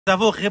Nous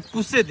avons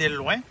repoussé de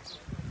loin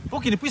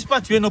pour qu'ils ne puissent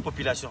pas tuer nos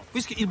populations,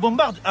 puisqu'ils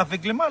bombardent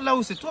aveuglément là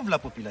où se trouve la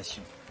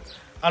population.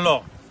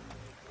 Alors,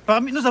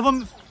 nous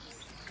avons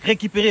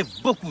récupéré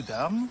beaucoup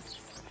d'armes,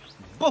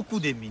 beaucoup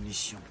de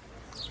munitions.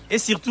 Et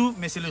surtout,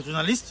 messieurs les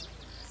journalistes,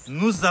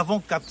 nous avons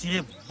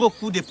capturé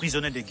beaucoup de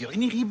prisonniers de guerre,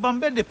 une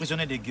ribambelle de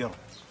prisonniers de guerre.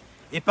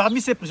 Et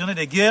parmi ces prisonniers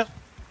de guerre,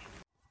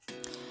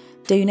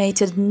 the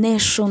United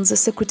Nations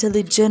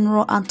Secretary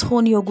General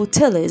Antonio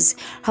Guterres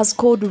has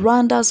called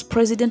Rwanda's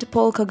President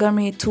Paul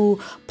Kagame to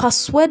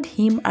persuade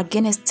him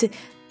against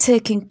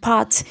taking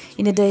part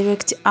in a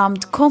direct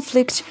armed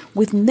conflict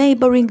with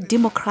neighboring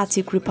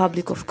Democratic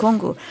Republic of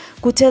Congo.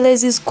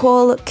 Guterres'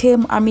 call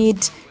came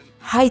amid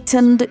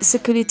heightened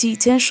security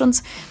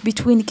tensions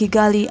between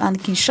Kigali and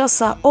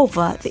Kinshasa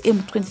over the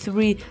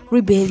M23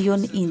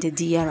 rebellion in the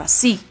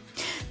DRC.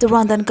 The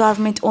Rwandan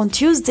government on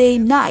Tuesday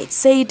night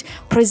said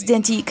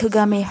President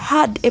Kagame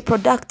had a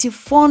productive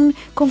phone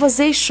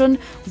conversation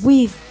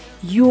with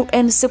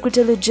UN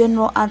Secretary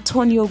General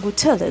Antonio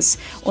Guterres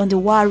on the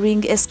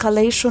worrying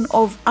escalation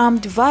of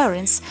armed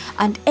violence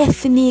and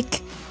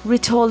ethnic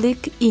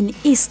rhetoric in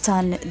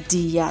eastern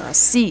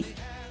DRC.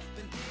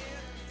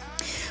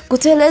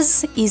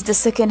 Guterres is the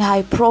second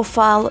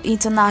high-profile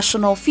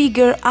international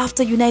figure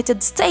after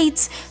United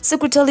States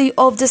Secretary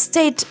of the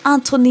State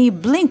Antony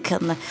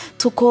Blinken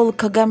to call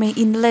Kagame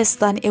in less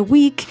than a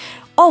week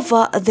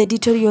over the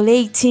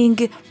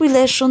deteriorating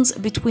relations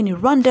between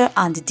Rwanda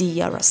and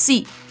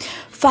DRC.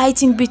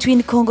 Fighting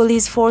between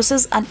Congolese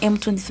forces and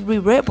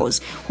M23 rebels,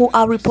 who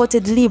are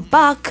reportedly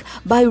backed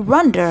by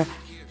Rwanda,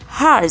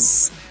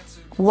 has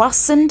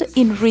worsened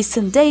in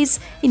recent days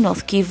in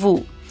North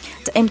Kivu.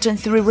 The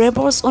M23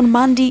 rebels on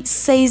Monday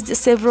seized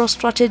several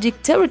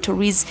strategic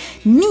territories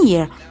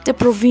near the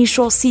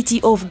provincial city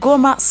of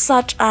Goma,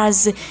 such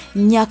as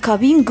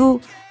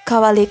Nyakabingu,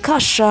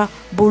 Kabalekasha,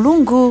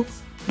 Bulungu,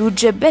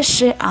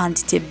 Lujebeshe, and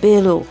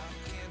Tebelo.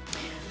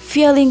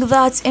 Fearing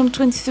that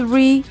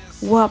M23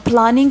 were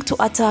planning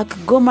to attack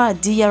Goma,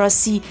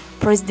 DRC,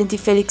 President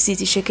Felix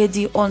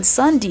Tshisekedi on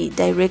Sunday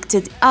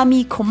directed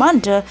Army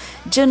Commander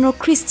General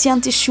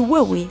Christian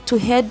Tshiwewe to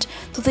head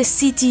to the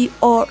city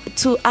or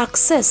to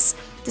assess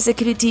the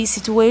security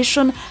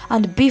situation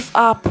and beef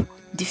up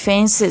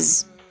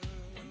defenses.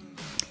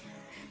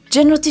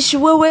 General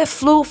Tshiwewe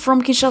flew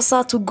from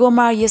Kinshasa to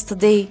Goma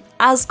yesterday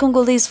as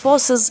Congolese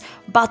forces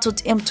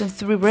battled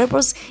M23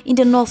 rebels in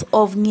the north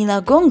of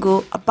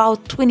Nyiragongo,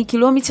 about 20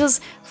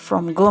 kilometers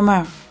from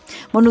Goma.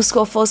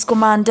 MONUSCO Force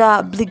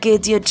Commander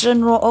Brigadier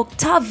General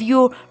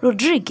Octavio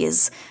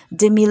Rodriguez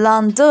de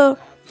Milanda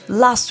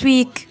last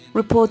week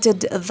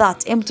reported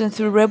that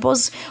M23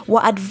 rebels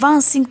were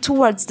advancing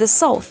towards the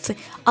south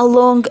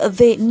along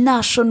the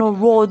national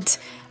road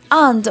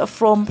and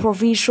from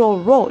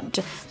provincial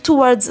road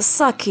towards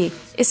Sake,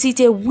 a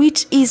city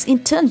which is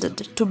intended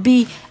to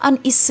be an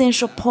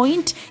essential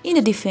point in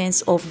the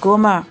defense of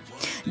Goma.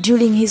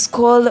 During his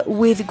call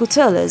with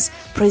Guterres,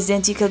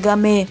 President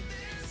Kagame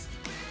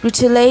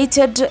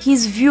reiterated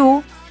his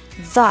view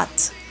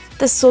that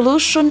the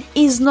solution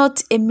is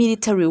not a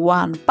military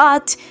one,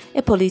 but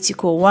a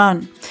political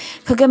one.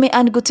 Kagame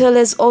and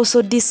Guterres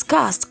also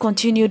discussed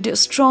continued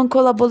strong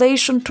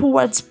collaboration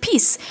towards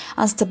peace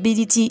and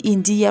stability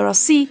in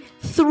DRC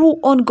through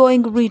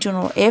ongoing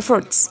regional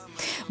efforts.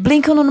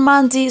 Blinken on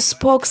Monday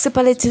spoke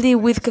separately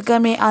with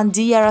Kagame and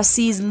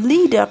DRC's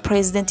leader,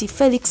 President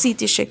Felix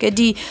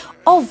Tshisekedi,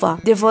 over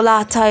the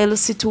volatile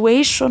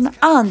situation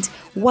and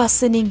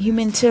worsening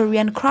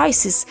humanitarian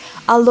crisis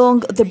along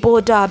the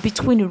border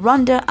between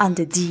Rwanda and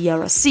the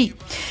DRC.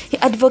 He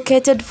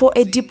advocated for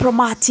a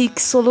diplomatic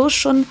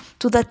solution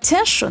to the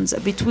tensions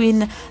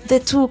between the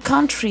two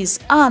countries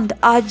and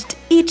urged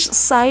each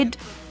side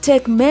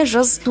take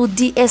measures to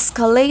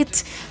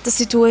de-escalate the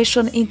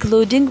situation,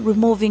 including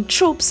removing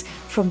troops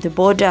from the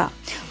border.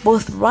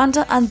 Both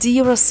Rwanda and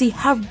DRC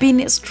have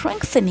been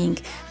strengthening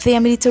their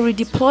military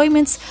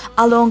deployments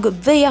along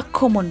their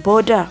common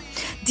border.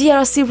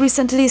 DRC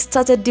recently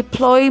started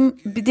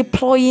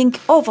deploying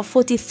over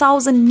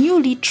 40,000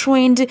 newly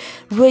trained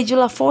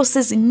regular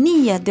forces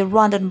near the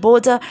Rwandan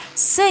border,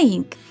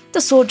 saying the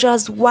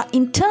soldiers were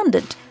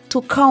intended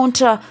to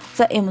counter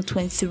the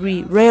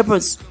M23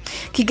 rebels.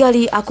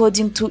 Kigali,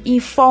 according to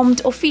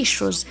informed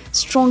officials,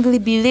 strongly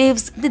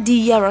believes the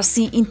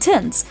DRC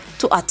intends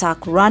to attack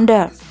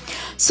Rwanda.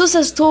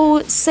 Sources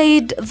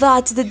said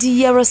that the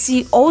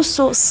DRC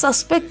also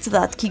suspects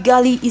that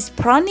Kigali is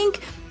planning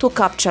to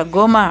capture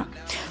Goma.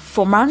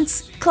 For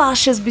months,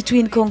 clashes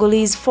between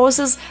Congolese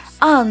forces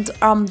and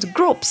armed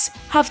groups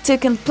have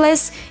taken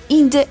place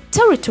in the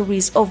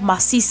territories of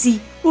Masisi,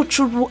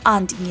 Rutshuru,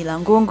 and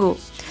Nyiragongo.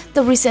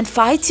 The recent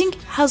fighting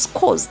has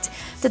caused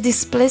the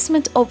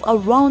displacement of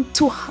around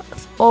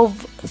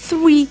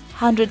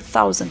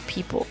 300,000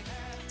 people.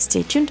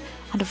 Stay tuned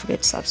and don't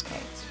forget to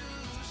subscribe.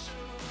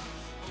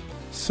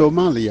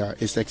 Somalia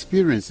is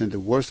experiencing the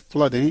worst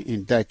flooding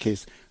in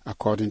decades.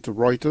 According to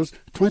Reuters,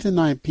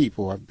 29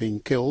 people have been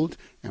killed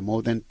and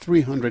more than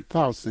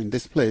 300,000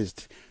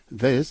 displaced.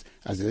 This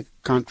as the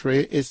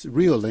country is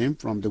reeling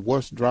from the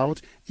worst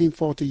drought in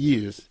 40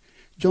 years.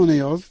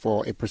 Joining us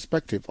for a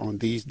perspective on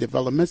these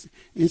developments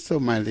in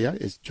Somalia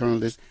is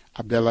journalist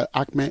Abdallah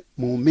Ahmed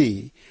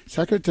Moumi,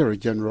 Secretary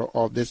General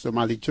of the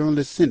Somali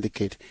Journalist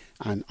Syndicate,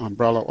 an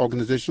umbrella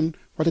organization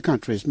for the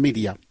country's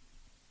media.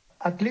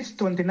 At least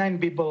 29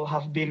 people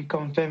have been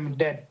confirmed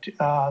dead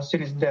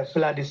since the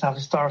floods have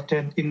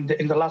started in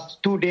the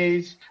last 2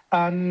 days.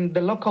 And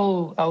the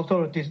local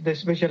authorities,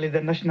 especially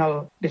the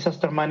National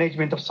Disaster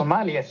Management of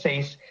Somalia,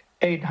 says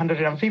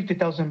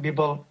 850,000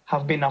 people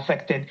have been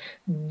affected.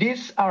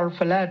 These are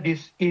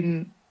floods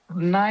in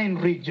 9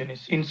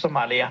 regions in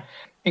Somalia,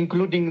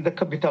 including the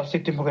capital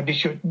city,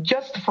 Mogadishu.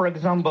 Just for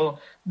example,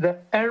 the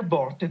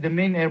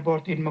main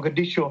airport in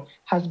Mogadishu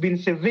has been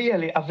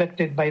severely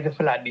affected by the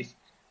floods.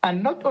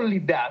 And not only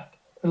that,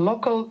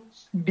 local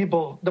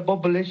people, the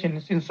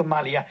populations in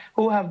Somalia,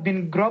 who have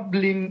been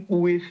grappling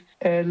with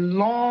a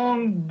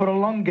long,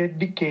 prolonged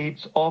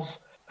decades of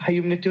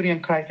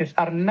humanitarian crisis,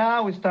 are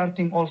now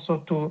starting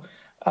also to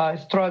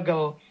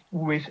struggle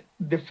with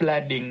the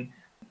flooding.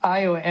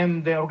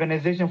 IOM, the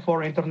Organization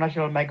for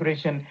International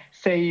Migration,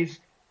 says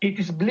it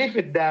is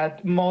believed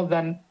that more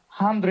than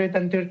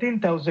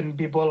 113,000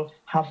 people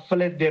have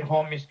fled their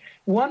homes.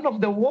 One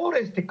of the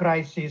worst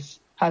crises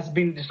has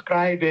been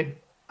described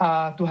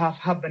to have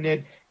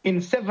happened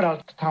in several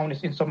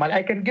towns in Somalia.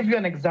 I can give you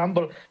an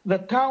example. The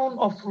town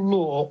of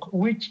Luq,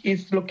 which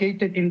is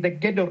located in the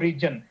Gedo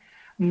region,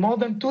 more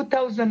than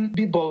 2,000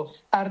 people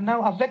are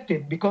now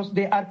affected because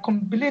they are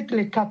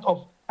completely cut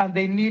off and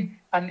they need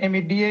an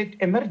immediate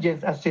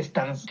emergency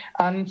assistance.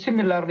 And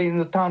similarly in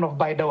the town of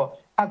Baidawa,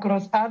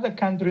 across other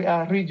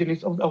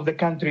regions of the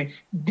country,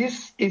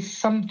 this is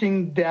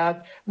something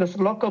that the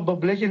local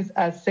populations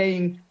are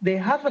saying they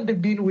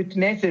haven't been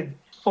witnessed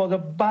for the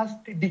past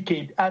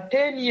decade.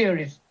 10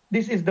 years,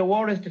 this is the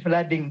worst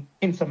flooding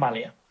in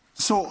Somalia.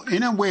 So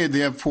in a way,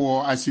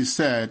 therefore, as you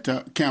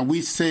said, can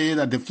we say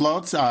that the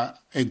floods are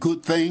a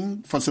good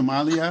thing for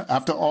Somalia?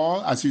 After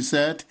all, as you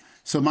said,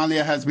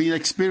 Somalia has been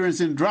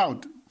experiencing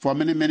drought for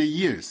many, many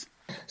years.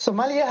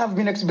 Somalia have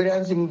been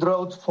experiencing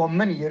drought for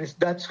many years,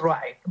 that's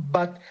right.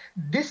 But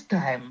this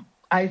time,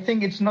 I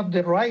think it's not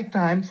the right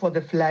time for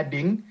the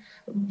flooding.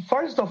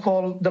 First of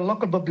all, the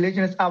local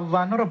populations are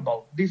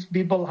vulnerable. These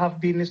people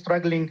have been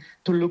struggling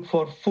to look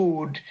for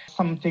food,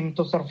 something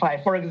to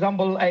survive. For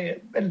example,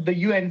 the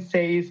UN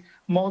says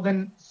more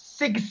than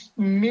 6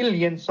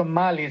 million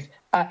Somalis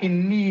are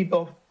in need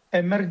of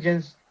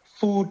emergency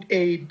food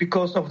aid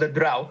because of the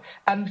drought.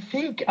 And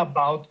think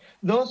about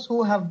those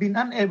who have been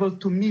unable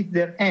to meet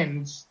their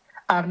ends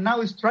are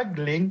now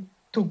struggling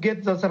to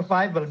get the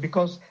survival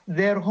because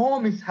their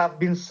homes have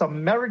been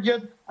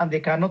submerged and they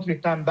cannot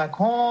return back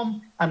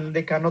home and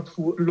they cannot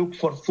look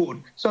for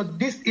food. So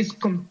this is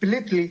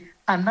completely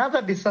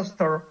another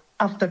disaster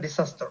after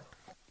disaster.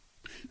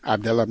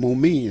 Abdallah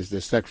Moumi is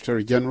the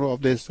Secretary General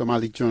of the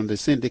Somali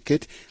Journalist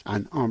Syndicate,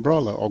 an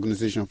umbrella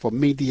organization for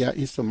media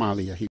in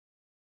Somalia.